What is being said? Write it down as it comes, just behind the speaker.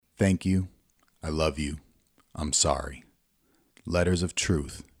Thank you. I love you. I'm sorry. Letters of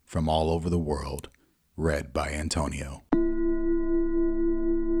truth from all over the world, read by Antonio.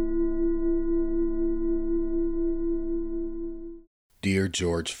 Dear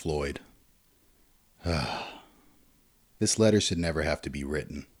George Floyd, this letter should never have to be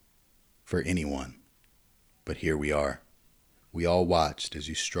written for anyone, but here we are. We all watched as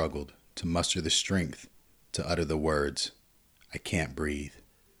you struggled to muster the strength to utter the words, "I can't breathe,"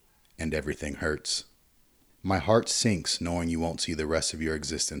 and everything hurts. My heart sinks knowing you won't see the rest of your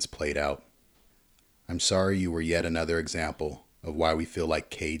existence played out. I'm sorry you were yet another example of why we feel like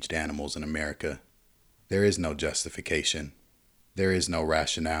caged animals in America. There is no justification. There is no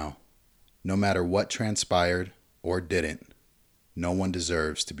rationale. No matter what transpired or didn't, no one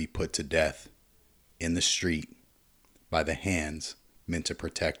deserves to be put to death in the street by the hands meant to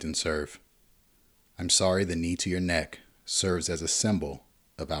protect and serve. I'm sorry the knee to your neck serves as a symbol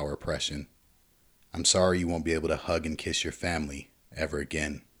of our oppression. I'm sorry you won't be able to hug and kiss your family ever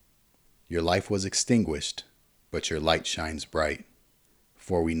again. Your life was extinguished, but your light shines bright.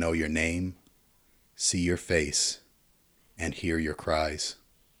 For we know your name, see your face, and hear your cries.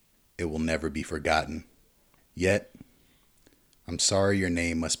 It will never be forgotten. Yet, I'm sorry your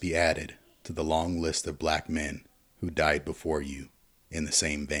name must be added to the long list of black men who died before you in the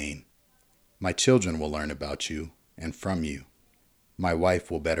same vein. My children will learn about you and from you. My wife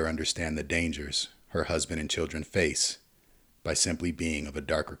will better understand the dangers her husband and children face by simply being of a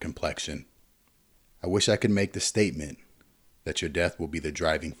darker complexion. I wish I could make the statement that your death will be the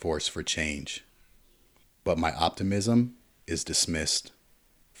driving force for change, but my optimism is dismissed,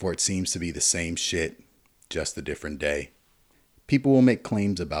 for it seems to be the same shit, just a different day. People will make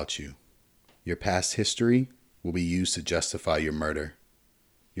claims about you. Your past history will be used to justify your murder.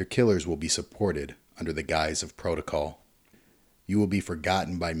 Your killers will be supported under the guise of protocol. You will be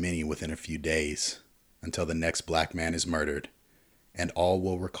forgotten by many within a few days until the next black man is murdered, and all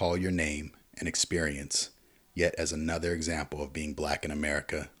will recall your name and experience yet as another example of being black in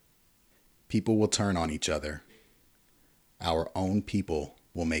America. People will turn on each other. Our own people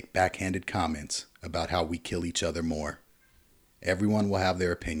will make backhanded comments about how we kill each other more. Everyone will have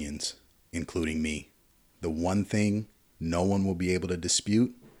their opinions, including me. The one thing no one will be able to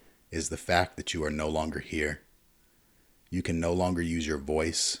dispute is the fact that you are no longer here. You can no longer use your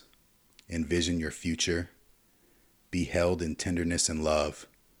voice, envision your future, be held in tenderness and love,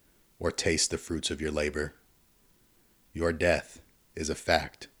 or taste the fruits of your labor. Your death is a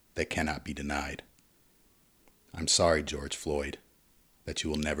fact that cannot be denied. I'm sorry, George Floyd, that you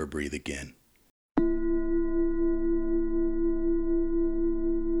will never breathe again.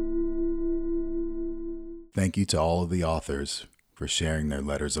 Thank you to all of the authors for sharing their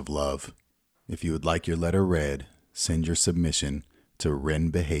letters of love. If you would like your letter read, send your submission to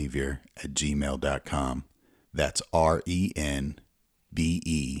renbehavior@gmail.com. That's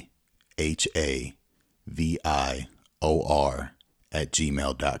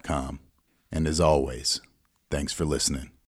RENBEHAVIOR@gmail.com. And as always, thanks for listening.